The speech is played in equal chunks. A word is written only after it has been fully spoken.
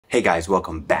Hey guys,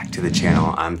 welcome back to the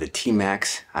channel. I'm the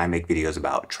TMax. I make videos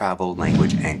about travel,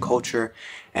 language, and culture.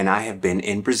 And I have been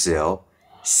in Brazil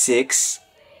six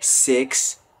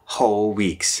whole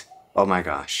weeks. Oh my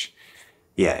gosh.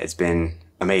 Yeah, it's been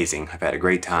amazing. I've had a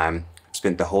great time.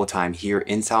 Spent the whole time here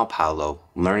in São Paulo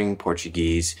learning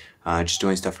Portuguese, just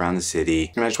doing stuff around the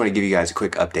city. And I just want to give you guys a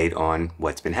quick update on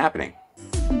what's been happening.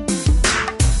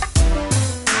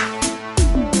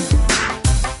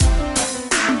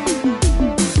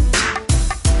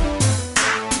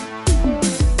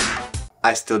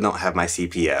 I still don't have my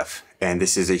CPF, and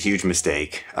this is a huge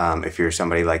mistake. If you're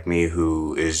somebody like me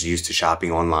who is used to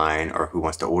shopping online or who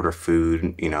wants to order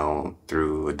food,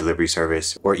 through a delivery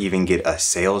service or even get a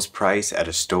sales price at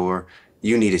a store,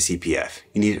 you need a CPF.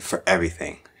 You need it for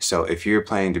everything. So if you're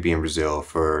planning to be in Brazil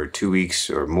for 2 weeks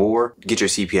or more, get your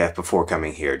CPF before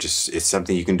coming here. It's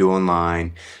something you can do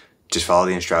online. Just follow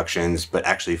the instructions, but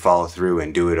actually follow through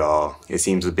and do it all. It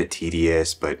seems a bit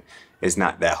tedious, but it's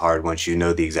not that hard once you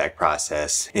know the exact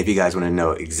process. If you guys want to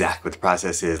know exactly what the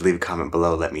process is, leave a comment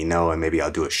below, let me know, and maybe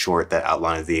I'll do a short that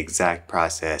outlines the exact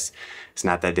process. It's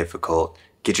not that difficult.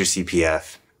 Get your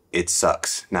CPF. It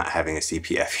sucks not having a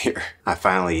CPF here. I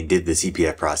finally did the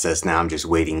CPF process. Now I'm just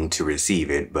waiting to receive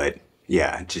it, but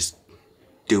yeah, just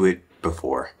do it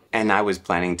before. And I was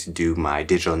planning to do my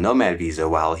digital nomad visa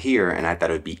while here, and I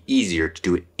thought it would be easier to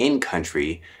do it in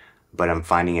country. But I'm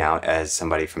finding out as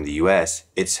somebody from the US,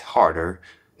 it's harder,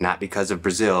 not because of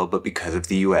Brazil, but because of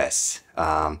the US.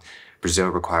 Brazil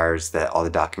requires that all the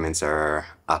documents are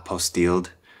apostilled,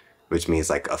 which means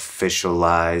like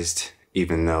officialized,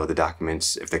 even though the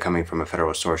documents, if they're coming from a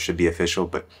federal source, should be official,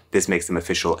 but this makes them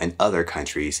official in other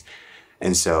countries.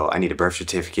 And so I need a birth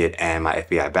certificate and my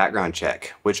FBI background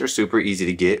check, which are super easy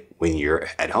to get when you're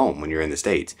at home, when you're in the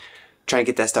States. Trying to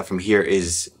get that stuff from here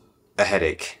is a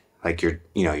headache. Like you're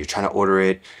trying to order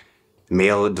it,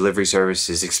 mail delivery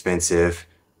service is expensive.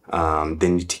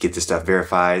 Then to get the stuff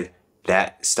verified,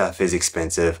 that stuff is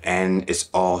expensive and it's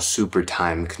all super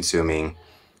time consuming.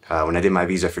 When I did my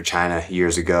visa for China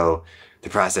years ago, the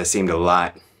process seemed a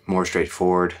lot more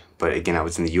straightforward. But again, I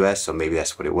was in the US, so maybe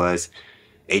that's what it was.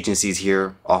 Agencies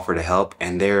here offer to help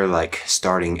and they're like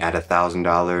starting at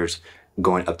 $1,000,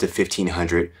 going up to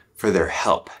 $1,500 for their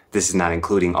help. This is not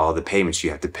including all the payments you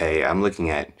have to pay. I'm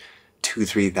looking at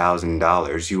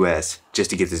 $2,000–$3,000 US just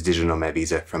to get this digital nomad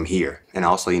visa from here. And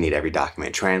also you need every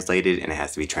document translated and it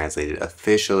has to be translated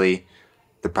officially.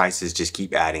 The prices just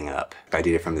keep adding up. If I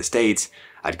did it from the States,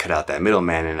 I'd cut out that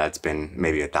middleman and I'd spend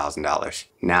maybe $1,000.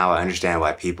 Now I understand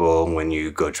why people, when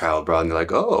you go travel abroad, and they're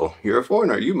like, oh, you're a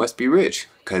foreigner, you must be rich.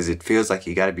 Because it feels like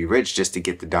you gotta be rich just to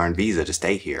get the darn visa to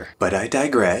stay here. But I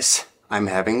digress. I'm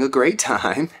having a great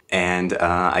time, and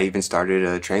I even started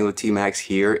a training with TMax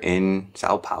here in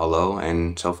Sao Paulo,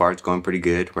 and so far it's going pretty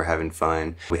good. We're having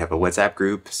fun. We have a WhatsApp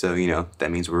group, so that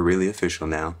means we're really official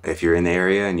now. If you're in the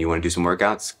area and you want to do some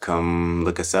workouts, come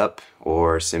look us up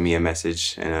or send me a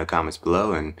message in the comments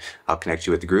below and I'll connect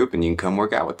you with the group and you can come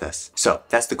work out with us. So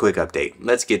that's the quick update.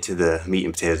 Let's get to the meat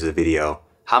and potatoes of the video.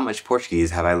 How much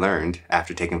Portuguese have I learned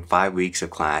after taking 5 weeks of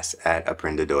class at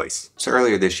Aprenda Dois? So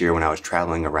earlier this year when I was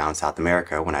traveling around South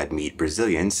America, when I'd meet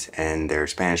Brazilians and their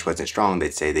Spanish wasn't strong,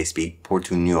 they'd say they speak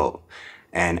Portuñol.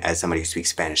 And as somebody who speaks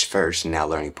Spanish first and now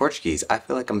learning Portuguese, I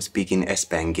feel like I'm speaking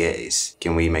Espanguês.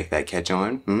 Can we make that catch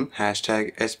on?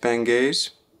 Hashtag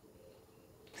Espanguês.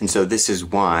 And so this is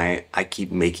why I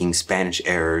keep making Spanish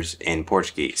errors in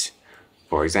Portuguese.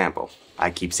 For example, I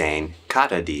keep saying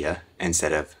cada dia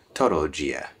instead of todo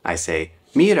dia. I say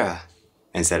mira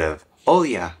instead of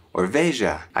olha or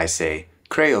veja. I say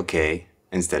creo que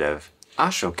instead of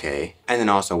acho que. And then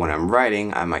also when I'm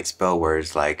writing, I might spell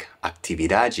words like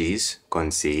actividades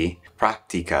con C,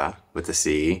 práctica with a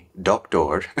C,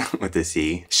 doctor with a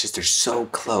C. It's just they're so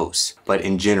close. But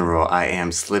in general, I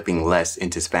am slipping less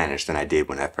into Spanish than I did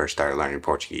when I first started learning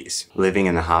Portuguese. Living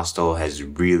in the hostel has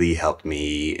really helped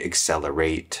me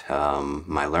accelerate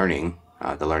my learning.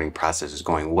 The learning process is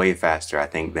going way faster, I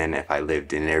think, than if I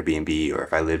lived in an Airbnb or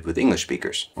if I lived with English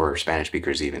speakers or Spanish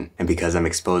speakers even. And because I'm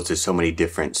exposed to so many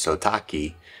different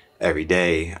sotaque every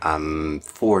day, I'm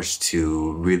forced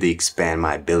to really expand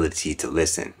my ability to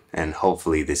listen. And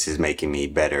hopefully this is making me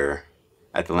better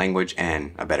at the language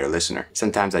and a better listener.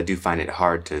 Sometimes I do find it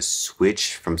hard to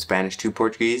switch from Spanish to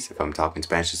Portuguese. If I'm talking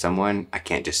Spanish to someone, I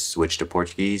can't just switch to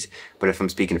Portuguese. But if I'm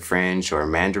speaking French or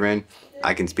Mandarin,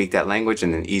 I can speak that language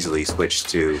and then easily switch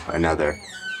to another.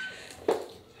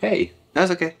 Hey,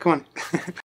 that's okay, come on.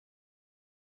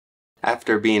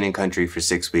 After being in country for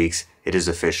 6 weeks, it is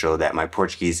official that my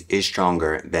Portuguese is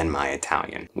stronger than my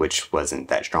Italian, which wasn't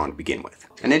that strong to begin with.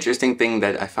 An interesting thing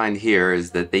that I find here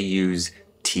is that they use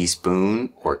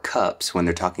teaspoon or cups when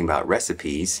they're talking about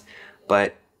recipes,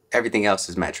 but everything else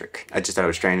is metric. I just thought it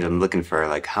was strange. I'm looking for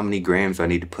like how many grams do I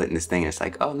need to put in this thing, and it's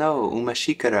like, oh no, uma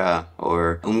xícara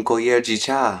or colher de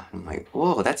chá. I'm like,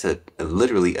 whoa, that's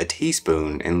literally a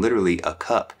teaspoon and literally a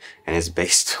cup, and it's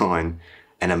based on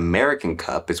an American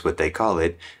cup is what they call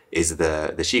it, is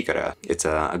the xícara. It's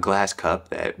a glass cup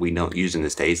that we don't use in the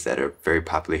States that are very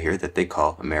popular here that they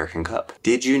call American cup.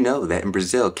 Did you know that in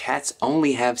Brazil, cats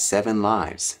only have 7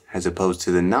 lives as opposed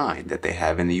to the 9 that they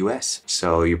have in the US?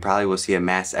 So you probably will see a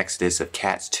mass exodus of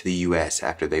cats to the US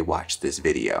after they watch this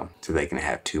video so they can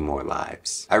have 2 more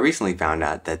lives. I recently found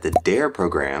out that the DARE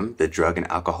program, the Drug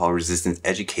and Alcohol Resistance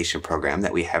Education program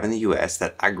that we have in the US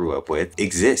that I grew up with,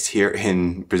 exists here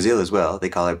in Brazil as well. They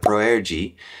call it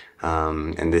ProERG.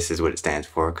 And this is what it stands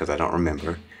for because I don't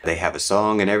remember. They have a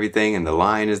song and everything, and the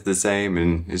line is the same,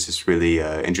 and it's just really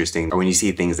interesting. Or when you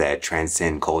see things that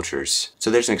transcend cultures.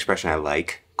 So there's an expression I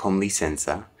like, com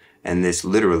licença, and this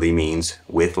literally means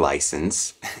with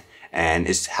license, and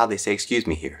it's how they say excuse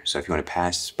me here. So if you want to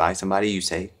pass by somebody, you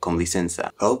say com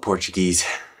licença. Oh, Portuguese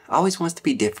always wants to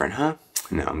be different, huh?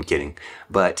 No, I'm kidding.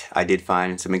 But I did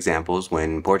find some examples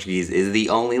when Portuguese is the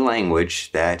only language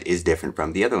that is different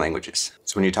from the other languages.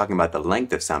 So when you're talking about the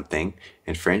length of something,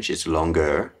 in French it's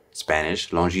longueur,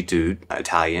 Spanish longitude,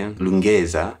 Italian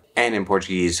lunghezza, and in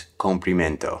Portuguese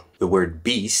comprimento. The word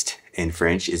beast in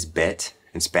French is bête,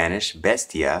 in Spanish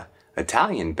bestia,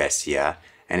 Italian bestia,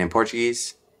 and in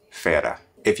Portuguese fera.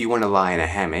 If you want to lie in a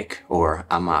hammock, or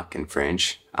hamaca in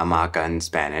French, hamaca in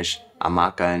Spanish,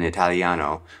 hamaca in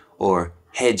Italiano, or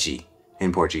hedge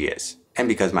in Portuguese. And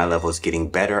because my level is getting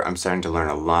better, I'm starting to learn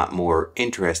a lot more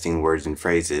interesting words and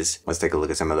phrases. Let's take a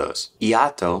look at some of those.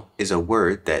 Hiato is a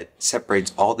word that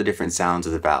separates all the different sounds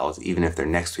of the vowels, even if they're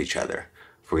next to each other.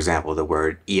 For example, the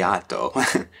word hiato,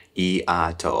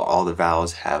 hiato, all the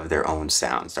vowels have their own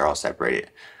sounds. They're all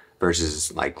separated.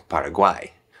 Versus like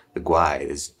Paraguay. The guay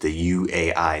is the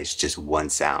U-A-I is just one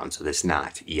sound, so that's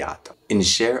not hiato.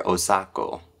 Encher o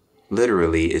saco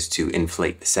literally is to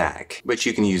inflate the sack, but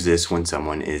you can use this when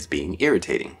someone is being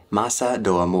irritating. Massa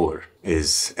do amor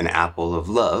is an apple of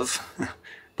love,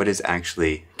 but it's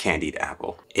actually candied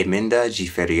apple. Emenda de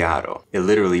feriado, it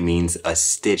literally means a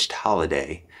stitched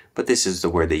holiday, but this is the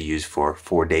word they use for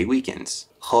 4-day weekends.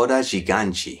 Roda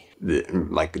gigante,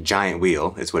 like a giant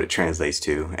wheel is what it translates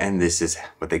to, and this is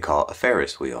what they call a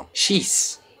Ferris wheel.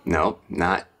 X, no,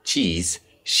 not cheese,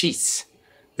 X.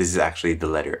 This is actually the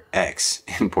letter X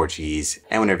in Portuguese.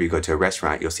 And whenever you go to a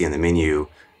restaurant, you'll see in the menu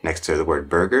next to the word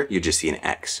burger, you just see an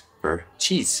X for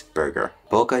cheeseburger.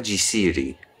 Boca de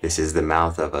siri. This is the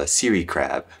mouth of a siri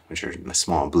crab, which are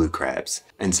small blue crabs.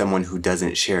 And someone who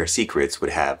doesn't share secrets would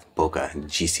have boca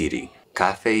de siri.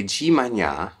 Café de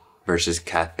manhã versus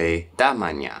café da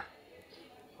manhã.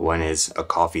 One is a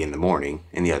coffee in the morning,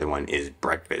 and the other one is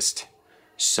breakfast.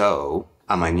 So,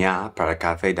 amanhã para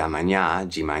café da manhã,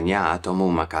 de manhã tomo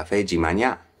uma café de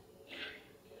manhã.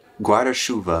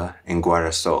 Guarda-chuva and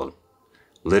guarda-sol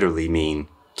literally mean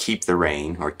keep the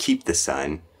rain or keep the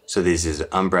sun. So this is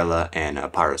umbrella and a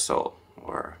parasol,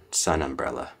 or sun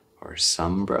umbrella, or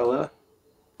sunbrella.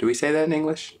 Do we say that in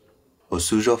English? O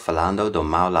sujo falando do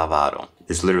mal lavado.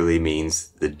 This literally means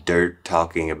the dirt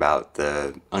talking about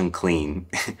the unclean.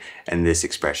 And this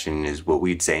expression is what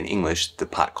we'd say in English, the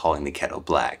pot calling the kettle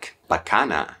black.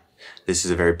 Bacana. This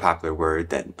is a very popular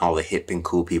word that all the hip and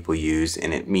cool people use,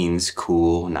 and it means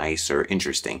cool, nice, or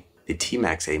interesting. The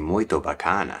TMax é muito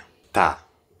bacana. Tá.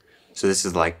 So this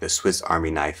is like the Swiss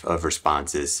Army knife of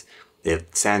responses.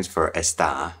 It stands for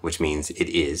está, which means it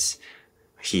is.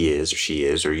 He is, or she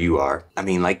is, or you are. I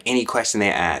mean, like any question they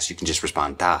ask, you can just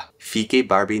respond, tá. Fique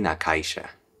Barbie na caixa.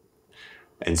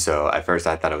 And so at first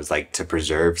I thought it was like to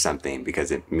preserve something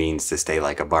because it means to stay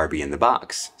like a Barbie in the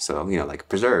box. So, you know, like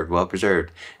preserved, well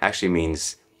preserved, actually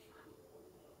means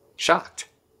shocked,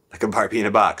 like a Barbie in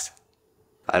a box.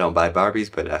 I don't buy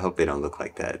Barbies, but I hope they don't look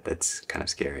like that. That's kind of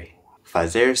scary.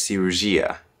 Fazer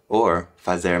cirurgia, or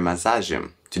fazer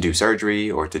massagem, to do surgery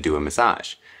or to do a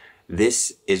massage.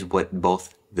 This is what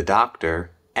both the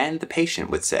doctor and the patient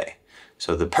would say.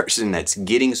 So the person that's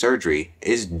getting surgery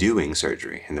is doing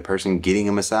surgery, and the person getting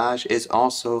a massage is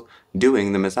also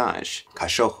doing the massage.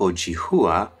 Cachorro de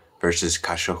rua versus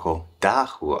cachorro da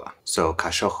rua. So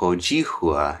cachorro de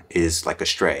rua is like a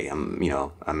stray,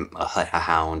 a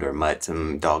hound or mutt,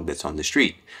 some dog that's on the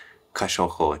street.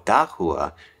 Cachorro da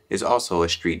rua is also a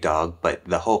street dog, but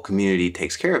the whole community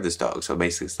takes care of this dog. So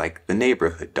basically it's like the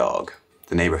neighborhood dog,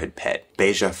 the neighborhood pet.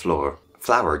 Beija-flor,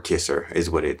 flower kisser is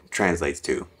what it translates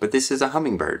to, but this is a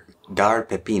hummingbird. Dar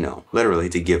pepino, literally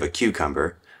to give a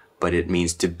cucumber, but it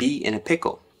means to be in a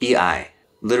pickle. EI,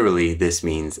 Literally, this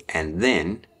means and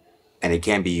then, and it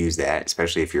can be used that,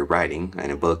 especially if you're writing.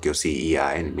 In a book, you'll see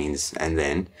EI and it means and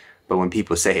then. But when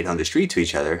people say it on the street to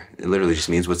each other, it literally just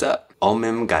means what's up.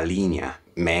 Omem galinha,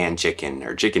 man chicken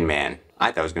or chicken man.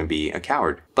 I thought it was going to be a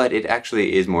coward, but it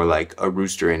actually is more like a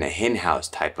rooster in a hen house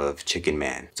type of chicken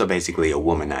man. So basically a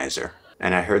womanizer.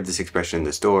 And I heard this expression in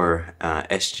the store,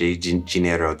 este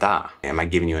dinero da, am I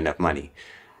giving you enough money?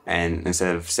 And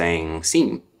instead of saying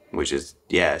sim, which is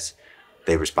yes,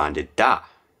 they responded da.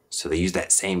 So they used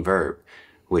that same verb,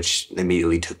 which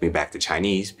immediately took me back to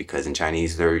Chinese, because in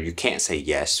Chinese you can't say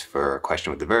yes for a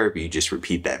question with the verb, you just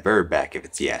repeat that verb back if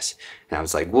it's yes. And I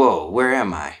was like, whoa, where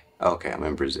am I? Okay, I'm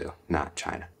in Brazil, not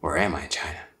China. Or am I in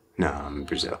China? No, I'm in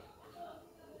Brazil.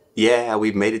 Yeah,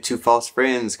 we've made it to false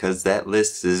friends because that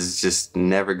list is just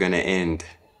never gonna end.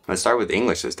 Let's start with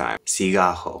English this time.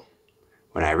 Cigarro.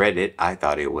 When I read it, I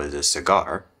thought it was a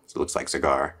cigar. So it looks like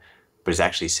cigar, but it's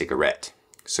actually cigarette.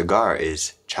 Cigar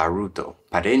is charuto.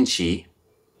 Parenti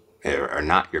are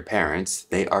not your parents,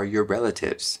 they are your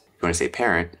relatives. If you want to say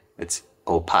parent, it's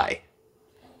o pai,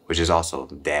 which is also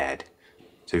dad.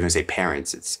 So if you want to say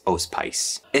parents, it's os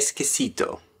pais.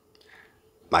 Esquisito.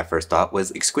 My first thought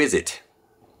was exquisite.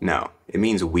 No, it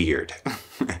means weird.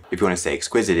 If you want to say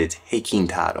exquisite, it's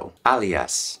requintado.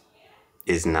 Alias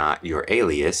is not your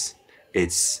alias.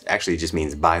 It's actually just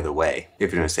means by the way.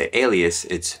 If you want to say alias,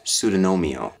 it's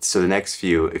pseudonymio. So the next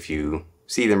few, if you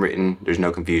see them written, there's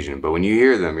no confusion. But when you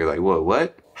hear them, you're like, whoa,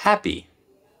 what? Happy.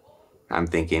 I'm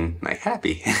thinking like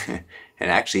happy.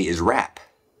 And actually is rap.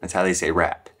 That's how they say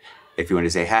rap. If you want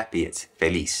to say happy, it's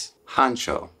feliz.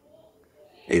 Rancho.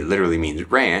 It literally means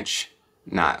ranch,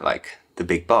 not like the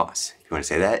big boss. If you want to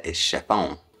say that, it's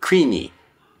chefon. Creamy.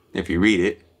 If you read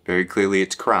it, very clearly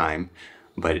it's crime.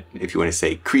 But if you want to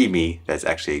say creamy, that's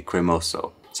actually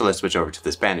cremoso. So let's switch over to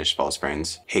the Spanish false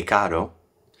friends. Recado,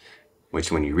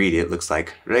 which when you read it looks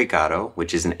like recado,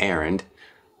 which is an errand,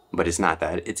 but it's not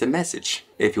that, it's a message.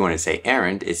 If you want to say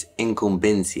errand, it's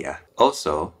incumbencia.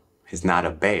 Oso is not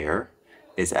a bear,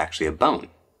 it's actually a bone.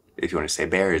 If you want to say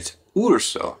bear, it's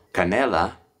urso.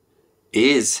 Canela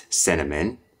is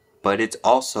cinnamon, but it's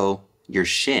also your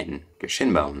shin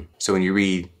bone. So when you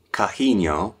read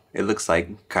cariño, it looks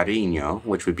like cariño,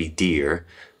 which would be deer,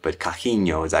 but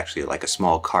cariño is actually like a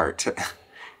small cart.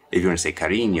 If you want to say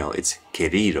cariño, it's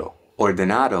querido.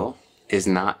 Ordenado is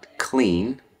not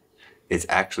clean. It's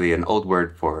actually an old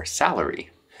word for salary.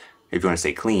 If you want to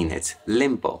say clean, it's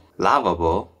limpo.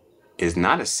 Lavabo is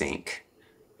not a sink.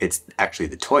 It's actually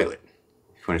the toilet.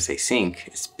 If you want to say sink,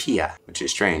 it's pia, which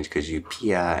is strange because you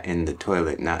pia in the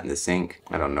toilet, not in the sink.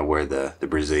 I don't know where the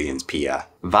Brazilians pia.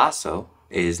 Vaso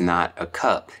is not a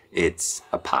cup, it's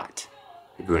a pot.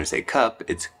 If you want to say cup,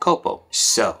 it's copo.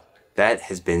 So that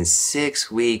has been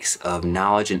 6 weeks of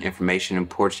knowledge and information in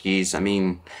Portuguese.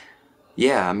 I'm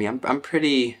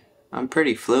pretty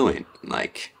fluent.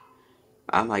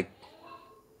 I'm like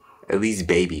at least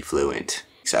baby fluent.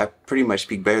 So I pretty much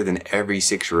speak better than every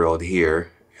 6-year-old here.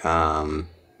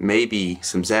 Maybe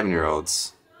some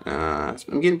 7-year-olds.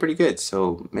 I'm getting pretty good.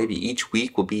 So maybe each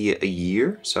week will be a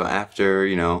year. So after,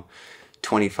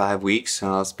 25 weeks,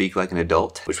 I'll speak like an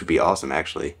adult, which would be awesome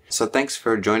actually. So thanks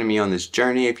for joining me on this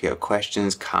journey. If you have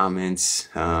questions, comments,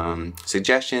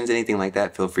 suggestions, anything like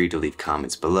that, feel free to leave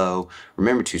comments below.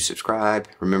 Remember to subscribe,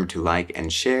 remember to like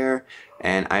and share,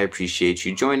 and I appreciate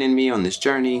you joining me on this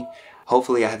journey.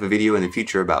 Hopefully I have a video in the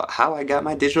future about how I got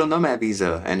my digital nomad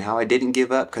visa and how I didn't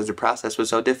give up because the process was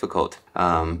so difficult.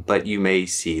 But you may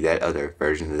see that other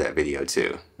version of that video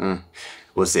too.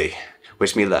 We'll see.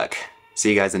 Wish me luck.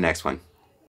 See you guys in the next one.